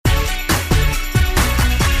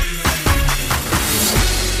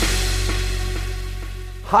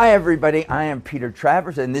Hi, everybody. I am Peter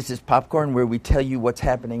Travers, and this is Popcorn, where we tell you what's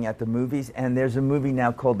happening at the movies. And there's a movie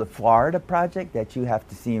now called The Florida Project that you have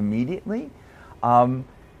to see immediately. I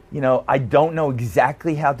don't know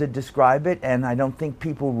exactly how to describe it, and I don't think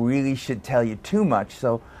people really should tell you too much.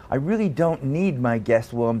 So I really don't need my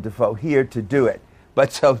guest, Willem Dafoe, here to do it.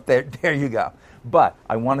 But so there you go. But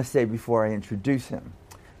I want to say before I introduce him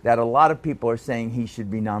that a lot of people are saying he should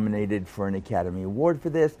be nominated for an Academy Award for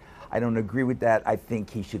this. I don't agree with that. I think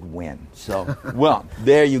he should win. So, well,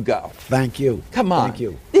 there you go. Thank you. Come on. Thank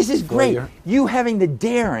you. This is great. You having the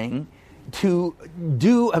daring to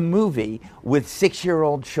do a movie with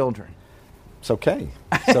 6-year-old children. It's okay.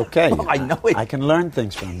 It's okay. I know it. I can learn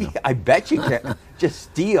things from them. I bet you can. Just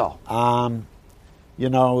steal. The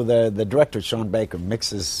director, Sean Baker,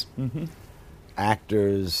 mixes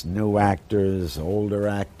actors, new actors, older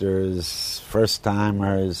actors,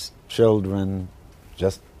 first-timers, children,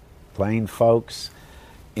 just plain folks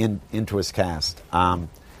into his cast.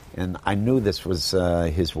 And I knew this was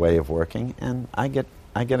his way of working, and I get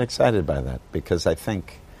excited by that because I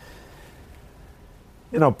think,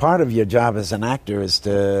 part of your job as an actor is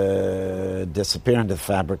to disappear into the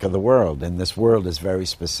fabric of the world, and this world is very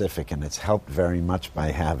specific, and it's helped very much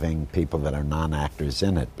by having people that are non-actors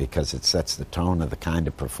in it because it sets the tone of the kind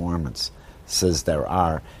of performances there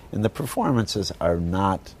are, and the performances are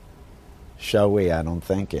not showy, I don't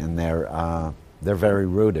think, and they're very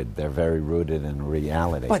rooted. They're very rooted in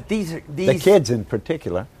reality. But the kids in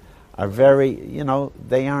particular are very,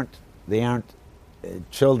 they aren't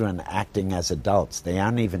children acting as adults. They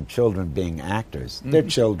aren't even children being actors. Mm-hmm. They're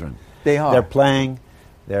children. They are. They're playing.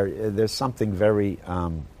 There's something very,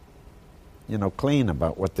 clean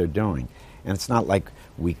about what they're doing, and it's not like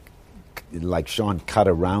Sean cut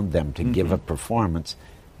around them to give a performance.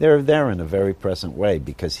 They're there in a very present way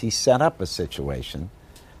because he set up a situation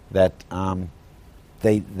that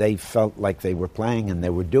they felt like they were playing and they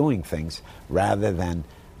were doing things rather than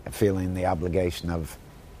feeling the obligation of,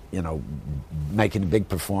 making a big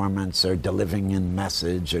performance or delivering a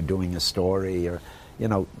message or doing a story or,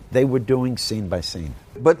 they were doing scene by scene.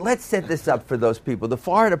 But let's set this up for those people. The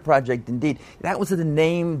Florida Project, indeed, that was the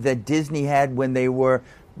name that Disney had when they were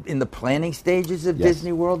in the planning stages of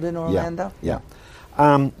Disney World in Orlando? Yeah.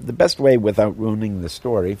 The best way, without ruining the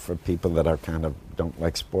story for people that are don't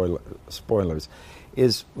like spoilers,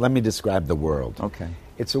 is let me describe the world. Okay.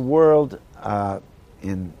 It's a world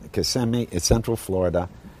in Kissimmee, it's Central Florida.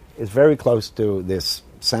 It's very close to this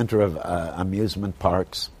center of amusement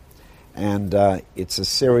parks, and it's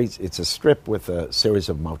a strip with a series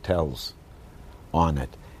of motels on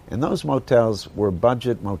it. And those motels were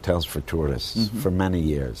budget motels for tourists for many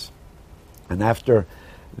years. And after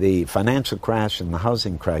the financial crash and the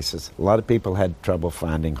housing crisis, a lot of people had trouble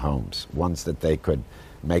finding homes, ones that they could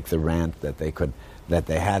make the rent, they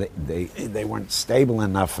weren't stable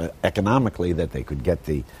enough economically that they could get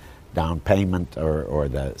the down payment or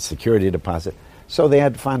the security deposit. So they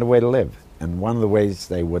had to find a way to live. And one of the ways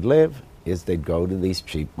they would live is they'd go to these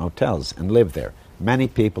cheap motels and live there. Many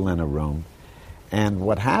people in a room. And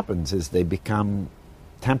what happens is they become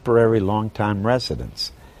temporary long-time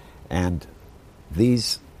residents. And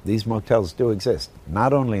these motels do exist,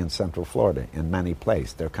 not only in Central Florida, in many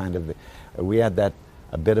places. They're we had a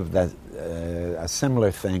bit of that, a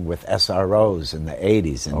similar thing with SROs in the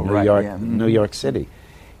 80s in New York City.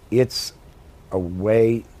 It's a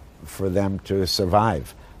way for them to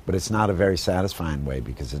survive, but it's not a very satisfying way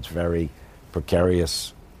because it's very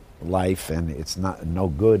precarious life, and it's no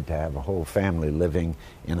good to have a whole family living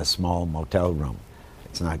in a small motel room.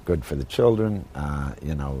 It's not good for the children. And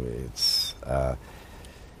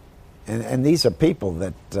these are people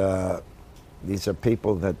that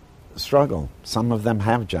struggle. Some of them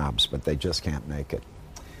have jobs, but they just can't make it.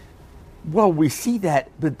 Well, we see that,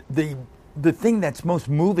 but the thing that's most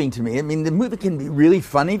moving to me, I mean, the movie can be really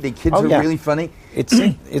funny. The kids are really funny.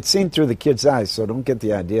 It's seen through the kids' eyes, so don't get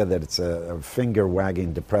the idea that it's a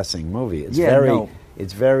finger-wagging, depressing movie. It's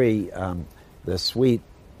very the sweet,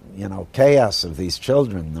 chaos of these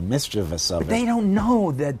children, the mischievous of it. But they don't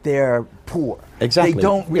know that they're poor. Exactly. They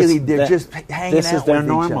don't really, they're just hanging out with each other. This is their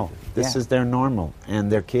normal. This is their normal.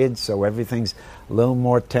 And they're kids, so everything's a little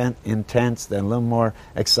more intense, they're a little more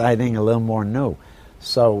exciting, a little more new.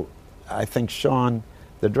 So I think Sean,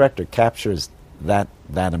 the director, captures that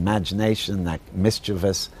imagination, that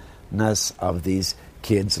mischievousness of these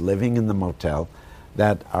kids living in the motel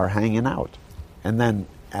that are hanging out. And then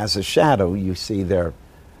as a shadow, you see their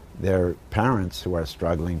parents who are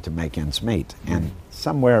struggling to make ends meet. And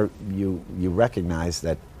somewhere you recognize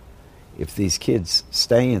that if these kids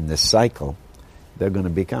stay in this cycle, they're going to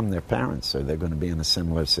become their parents, or they're going to be in a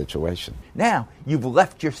similar situation. Now, you've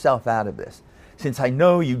left yourself out of this. Since I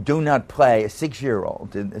know you do not play a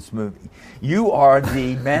 6-year-old in this movie, you are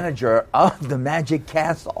the manager of the Magic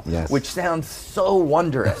Castle, yes. which sounds so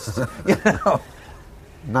wondrous. You know?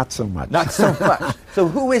 Not so much. Not so much. So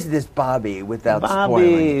who is this Bobby without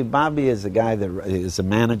spoiling? Bobby is a guy that is a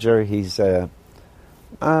manager. He's a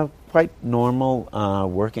quite normal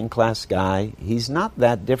working class guy. He's not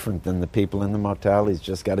that different than the people in the motel. He's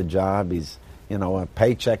just got a job. He's, a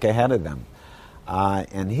paycheck ahead of them.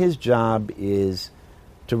 And his job is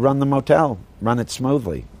to run the motel, run it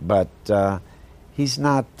smoothly. But he's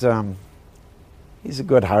not, he's a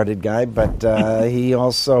good-hearted guy, but he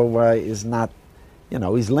also is not,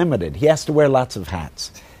 he's limited. He has to wear lots of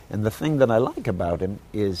hats. And the thing that I like about him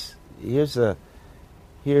is, in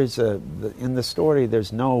the story,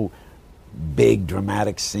 there's no big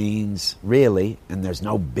dramatic scenes, really, and there's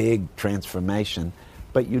no big transformation.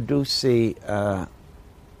 But you do see,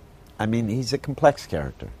 he's a complex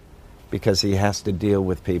character because he has to deal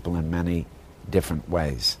with people in many different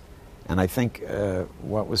ways. And I think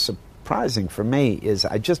what was surprising for me is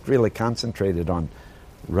I just really concentrated on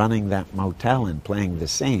running that motel and playing the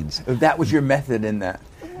scenes. That was your method in that?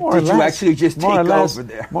 More or less. Did you actually just take over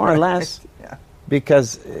there? More or less. Yeah.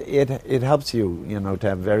 Because it helps you, to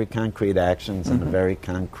have very concrete actions and a very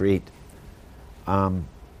concrete,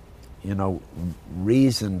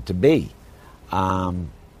 reason to be.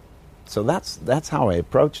 So that's how I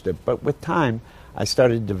approached it. But with time, I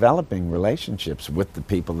started developing relationships with the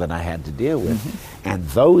people that I had to deal with, and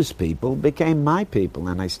those people became my people,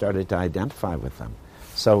 and I started to identify with them.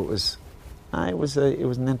 So it was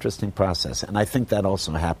an interesting process, and I think that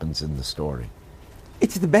also happens in the story.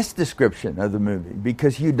 It's the best description of the movie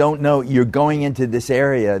because you don't know, you're going into this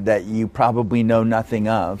area that you probably know nothing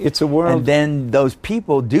of. It's a world. And then those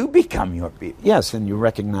people do become your people. Yes, and you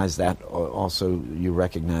recognize that also, you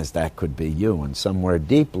recognize that could be you. And somewhere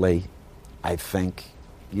deeply, I think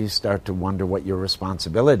you start to wonder what your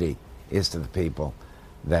responsibility is to the people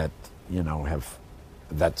that, have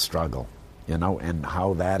that struggle, and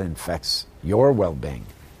how that affects your well-being.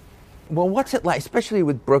 Well, what's it like, especially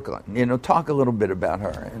with Brooklyn? Talk a little bit about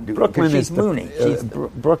her. Brooklyn is Mooney.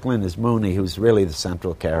 Brooklyn is Mooney, who's really the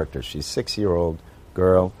central character. She's a 6-year-old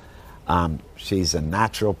girl. She's a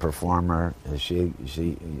natural performer. She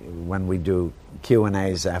when we do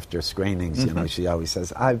Q&As after screenings, she always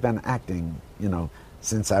says, "I've been acting,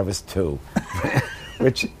 since I was 2,"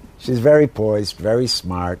 which she's very poised, very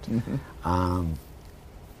smart.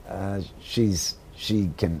 She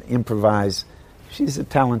can improvise. She's a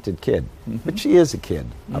talented kid, but she is a kid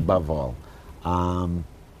above all.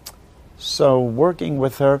 So working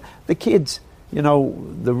with her, the kids,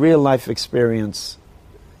 the real life experience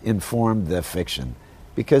informed the fiction.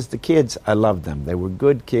 Because the kids, I loved them. They were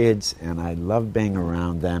good kids, and I loved being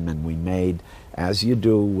around them, and we made, as you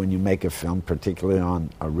do when you make a film, particularly on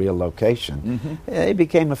a real location, they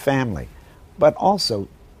became a family. But also,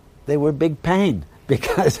 they were big pain,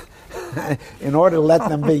 because in order to let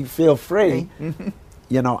them feel free,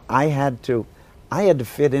 I had to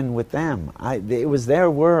fit in with them. It was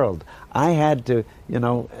their world. I had to,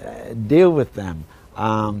 deal with them.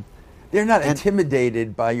 They're not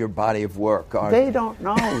intimidated by your body of work, are they? They don't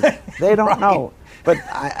know. They don't know. But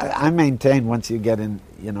I maintain once you get in,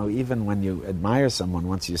 even when you admire someone,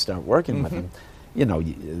 once you start working with them,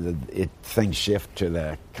 things shift to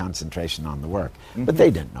the concentration on the work. But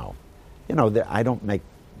they didn't know. I don't make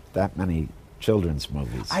that many children's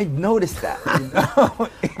movies. I've noticed that.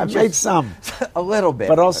 I've made some. A little bit.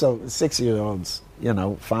 But also 6-year-olds,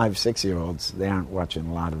 5, 6-year-olds, they aren't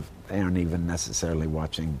watching they aren't even necessarily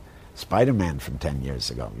watching Spider-Man from 10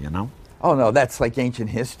 years ago, Oh, no, that's like ancient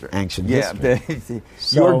history. Ancient history.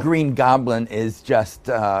 Your Green Goblin is just,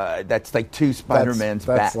 that's like 2 Spider-Mans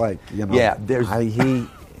back. That's like, Yeah, there's...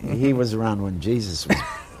 he was around when Jesus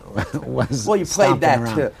was well, you played that,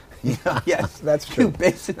 around. too. Yes, that's true. You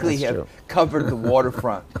basically have covered the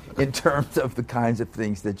waterfront in terms of the kinds of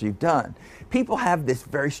things that you've done. People have this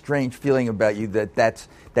very strange feeling about you that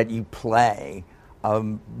you play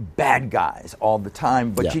bad guys all the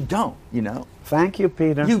time, but you don't, Thank you,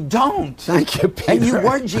 Peter. You don't. Thank you, Peter. And you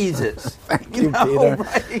were Jesus. Thank you, Peter.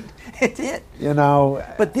 Right? It's it.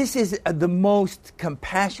 But this is the most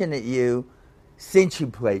compassionate you since you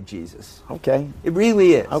played Jesus. Okay. It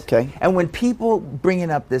really is. Okay. And when people bringing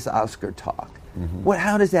up this Oscar talk,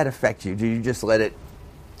 how does that affect you? Do you just let it...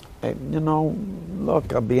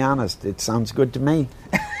 Look, I'll be honest, it sounds good to me.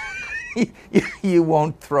 You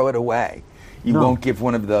won't throw it away. You won't give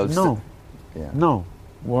one of those... No. No.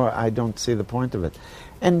 Well, I don't see the point of it.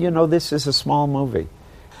 And, this is a small movie.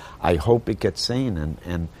 I hope it gets seen,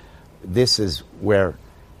 and this is where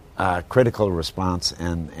critical response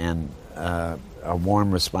and a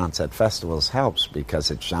warm response at festivals helps,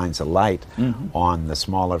 because it shines a light on the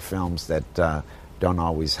smaller films that don't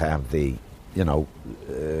always have the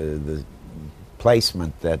the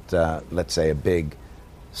placement that let's say a big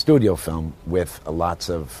studio film with lots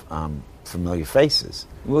of familiar faces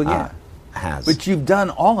has. But you've done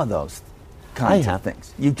all of those kinds of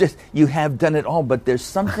things. You have done it all, but there's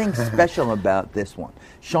something special about this one.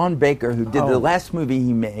 Sean Baker, who did the last movie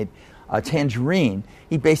he made, Tangerine,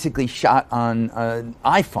 he basically shot on an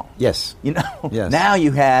iPhone. Yes. Yes. Now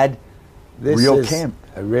you had real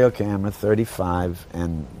camera, 35,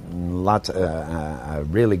 and lots a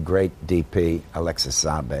really great DP, Alexis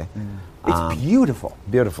Sabe. It's beautiful.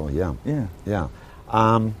 Beautiful, yeah.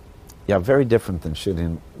 Very different than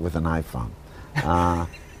shooting with an iPhone.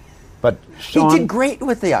 But Sean, he did great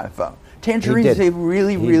with the iPhone. Tangerine is a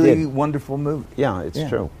really wonderful movie. Yeah, it's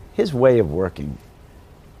true. His way of working,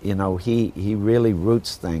 he really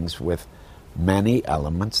roots things with many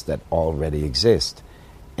elements that already exist.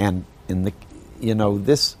 And in the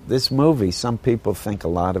this movie, some people think a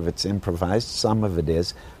lot of it's improvised, some of it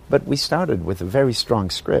is, but we started with a very strong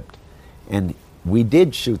script, and we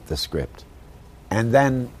did shoot the script, and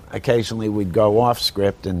then occasionally we'd go off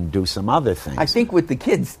script and do some other things. I think with the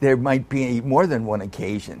kids there might be more than one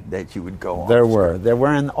occasion that you would go off There script.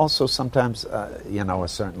 were, and also sometimes a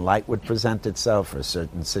certain light would present itself, or a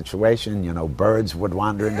certain situation. Birds would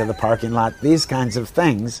wander into the parking lot. These kinds of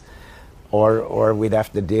things, or we'd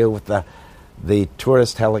have to deal with the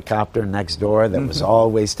tourist helicopter next door that was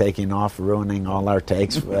always taking off, ruining all our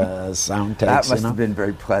takes, sound takes. That must have been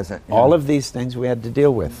very pleasant. All of these things we had to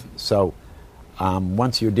deal with. So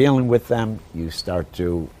once you're dealing with them, you start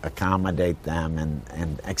to accommodate them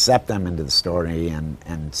and accept them into the story,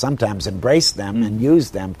 and sometimes embrace them and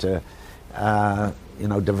use them to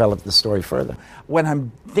develop the story further. When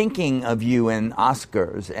I'm thinking of you in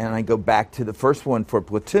Oscars, and I go back to the first one for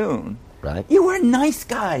Platoon, right? You were a nice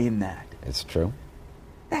guy in that. It's true.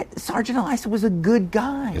 That Sergeant Eliza was a good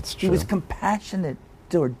guy. It's true. He was compassionate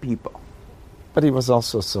toward people. But he was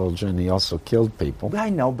also a soldier, and he also killed people.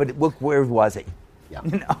 I know, but look, where was he? Yeah,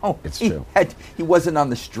 it's true. He wasn't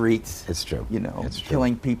on the streets. It's true. It's true.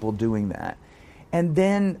 Killing people, doing that. And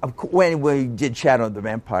then, when we did Shadow of the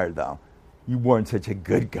Vampire, though, you weren't such a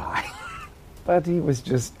good guy. But he was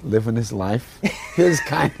just living his life, his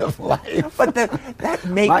kind of life. But that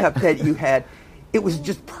makeup that you had, it was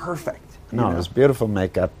just perfect. No, it was beautiful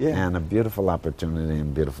makeup and a beautiful opportunity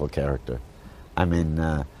and beautiful character. I mean,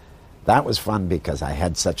 that was fun because I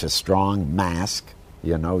had such a strong mask.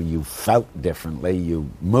 You felt differently, you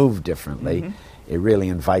moved differently. It really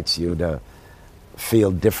invites you to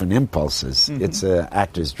feel different impulses. It's an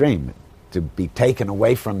actor's dream to be taken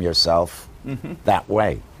away from yourself that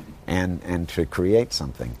way and to create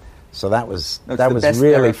something. So that was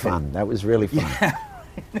really fun. That was really fun. Yeah.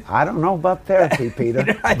 I don't know about therapy, Peter.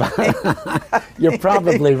 You're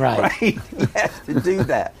probably right. Right, yes, to do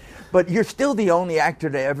that. But you're still the only actor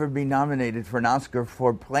to ever be nominated for an Oscar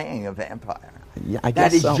for playing a vampire. Yeah, I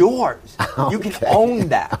guess that is so. yours. Okay. You can own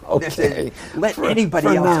that. Okay. Let anybody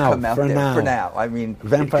else come out there. For now, I mean,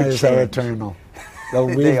 vampires are eternal. They'll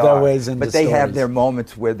weave their ways into But they stories. have their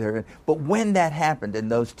moments where they're... But when that happened, in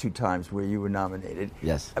those 2 times where you were nominated,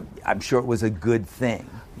 yes, I'm sure it was a good thing.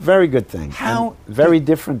 Very good thing. How... And very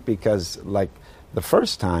different because, like, the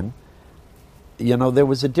first time, there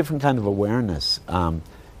was a different kind of awareness. I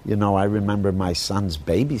remember my son's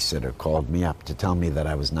babysitter called me up to tell me that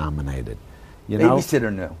I was nominated.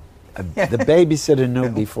 Babysitter knew. The babysitter knew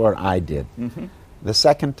before I did. The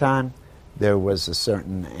second time, there was a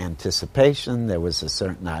certain anticipation. There was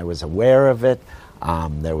I was aware of it.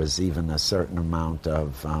 There was even a certain amount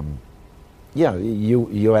of,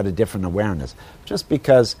 you had a different awareness. Just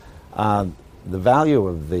because the value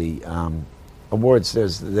of the awards,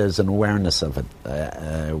 there's an awareness of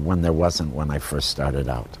it when there wasn't when I first started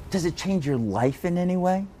out. Does it change your life in any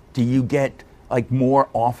way? Do you get more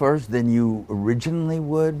offers than you originally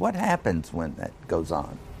would? What happens when that goes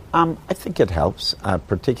on? I think it helps,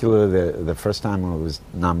 particularly the first time I was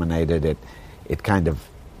nominated. It kind of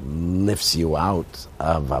lifts you out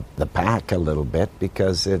of the pack a little bit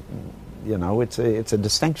because it's a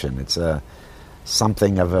distinction. It's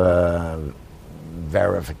something of a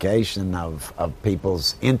verification of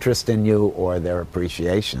people's interest in you or their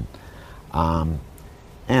appreciation. And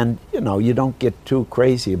you don't get too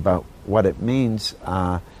crazy about what it means.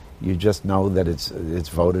 You just know that it's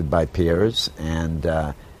voted by peers, and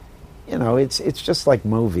it's just like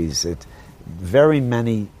movies. Very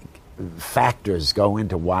many factors go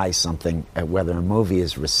into why something, whether a movie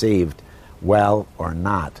is received well or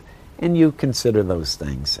not. And you consider those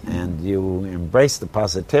things, and you embrace the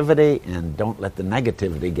positivity and don't let the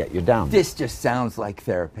negativity get you down. This just sounds like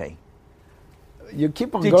therapy. You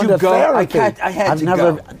keep on Did going you to go? therapy. I had to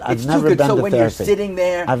never, go. I've It's never too good. been So to when therapy. you're sitting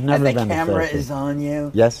there I've never and the been to camera therapy. is on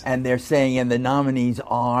you, Yes. and they're saying, and the nominees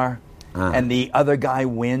are, and the other guy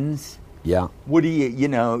wins. Yeah. What do you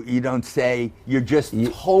know? You don't say. You're just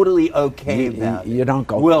totally okay about it. You don't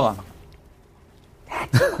go. Willem.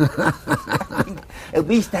 At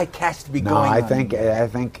least that has to be No, going on. I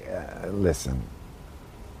think. Listen,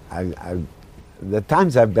 the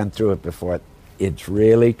times I've been through it before, it's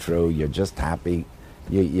really true. You're just happy.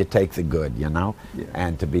 You take the good, you know. Yeah.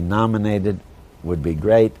 And to be nominated would be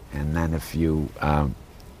great. And then if you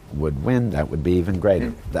would win, that would be even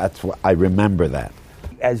greater. That's what I remember that.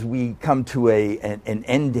 As we come to an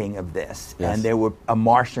ending of this, Yes. and a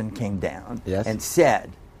Martian came down Yes. and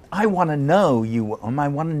said, I want to know you. I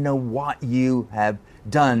want to know what you have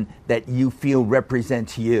done that you feel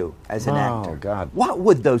represents you as an actor. Oh, God. What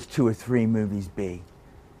would those 2 or 3 movies be?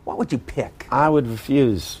 What would you pick? I would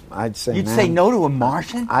refuse. I'd say You'd say no to a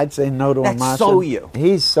Martian? I'd say no to a That's Martian. so you.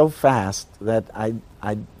 He's so fast that I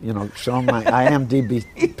show him my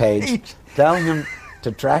IMDb page, telling him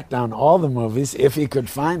to track down all the movies if he could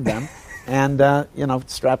find them, and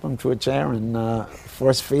strap him to a chair and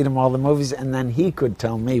force feed him all the movies, and then he could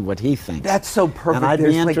tell me what he thinks. That's so perfect. And I'd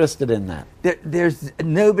be interested in that. There's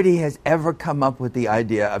nobody has ever come up with the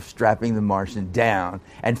idea of strapping the Martian down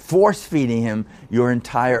and force feeding him your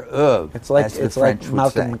entire oeuvre. It's like as the French would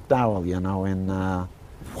Malcolm say. McDowell,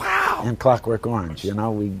 Wow. in Clockwork Orange.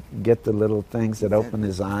 We get the little things that open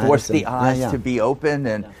his eyes. Force the and- eyes yeah. to be open,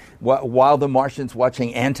 and while the Martian's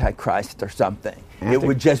watching Antichrist or something, it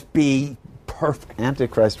would just be perfect.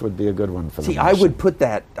 Antichrist would be a good one for the See, Martian.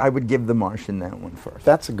 I would give the Martian that one first.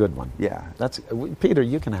 That's a good one. Yeah. Peter,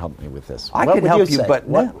 you can help me with this. I What could would help you you, say? but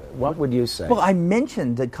what would you say? Well, I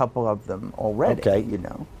mentioned a couple of them already. Okay.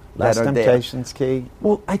 Last that are there. Temptation's key.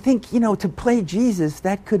 Well, I think, to play Jesus,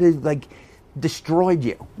 that could have, destroyed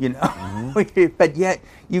you, Mm-hmm. But yet,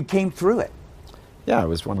 you came through it. Yeah, it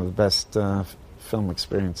was one of the best film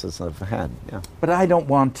experiences I've had, yeah. But I don't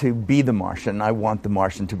want to be the Martian. I want the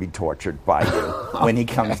Martian to be tortured by you when he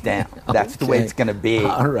comes down. That's the way it's going to be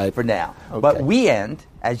All right. for now. Okay. But we end,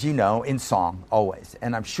 as you know, in song, always.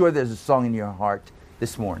 And I'm sure there's a song in your heart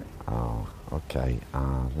this morning. Oh, okay.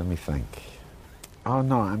 Let me think. Oh,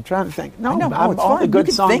 no, I'm trying to think. No, I know, it's all the fine. good You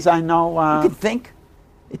can songs think. I know. You can think.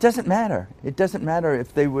 It doesn't matter. It doesn't matter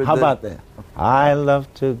if they were How about that? I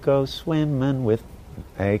love to go swimming with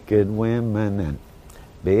naked women and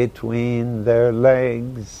between their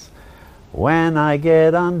legs. When I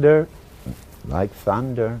get under, like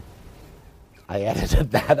thunder. I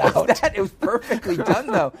edited that out. It was perfectly done,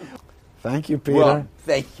 though. Thank you, Peter. Well,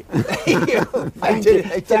 thank you. Thank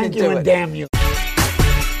you. Thank you, and damn you.